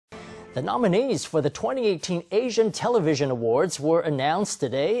The nominees for the 2018 Asian Television Awards were announced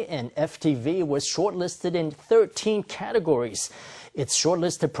today, and FTV was shortlisted in 13 categories. Its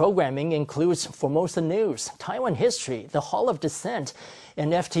shortlisted programming includes Formosa News, Taiwan History, The Hall of Descent,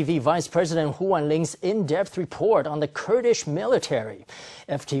 and FTV Vice President Hu Wanling's in-depth report on the Kurdish military.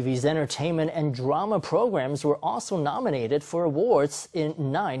 FTV's entertainment and drama programs were also nominated for awards in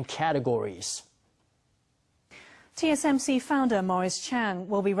 9 categories. TSMC founder Morris Chang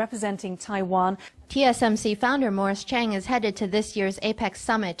will be representing Taiwan. TSMC founder Morris Chang is headed to this year's APEC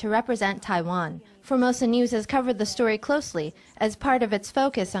summit to represent Taiwan. Formosa News has covered the story closely as part of its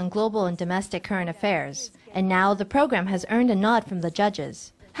focus on global and domestic current affairs. And now the program has earned a nod from the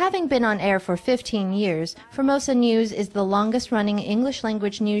judges. Having been on air for 15 years, Formosa News is the longest-running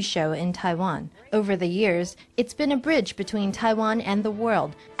English-language news show in Taiwan. Over the years, it's been a bridge between Taiwan and the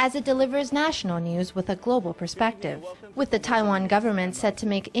world, as it delivers national news with a global perspective. With the Taiwan government set to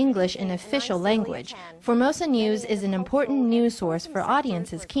make English an official language, Formosa News is an important news source for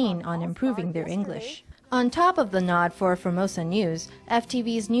audiences keen on improving their English. On top of the nod for Formosa News,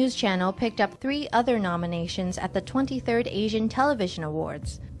 FTV's news channel picked up 3 other nominations at the 23rd Asian Television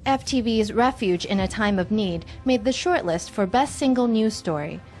Awards. FTV's Refuge in a Time of Need made the shortlist for Best Single News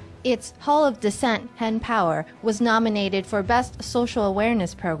Story. Its Hall of Descent, Hen Power, was nominated for Best Social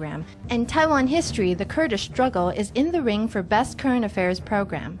Awareness Program, and Taiwan History, The Kurdish Struggle, is in the ring for Best Current Affairs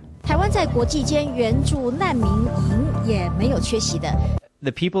Program. 台湾在国际间援助难民营也没有缺席的。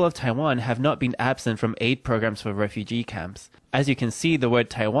 The people of Taiwan have not been absent from aid programs for refugee camps. As you can see, the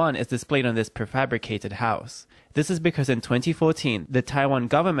word Taiwan is displayed on this prefabricated house. This is because in 2014, the Taiwan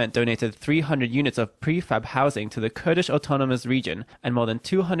government donated 300 units of prefab housing to the Kurdish Autonomous Region, and more than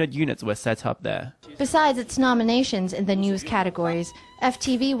 200 units were set up there. Besides its nominations in the news categories,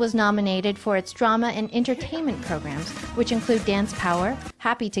 FTV was nominated for its drama and entertainment programs, which include Dance Power,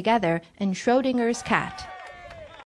 Happy Together, and Schrodinger's Cat.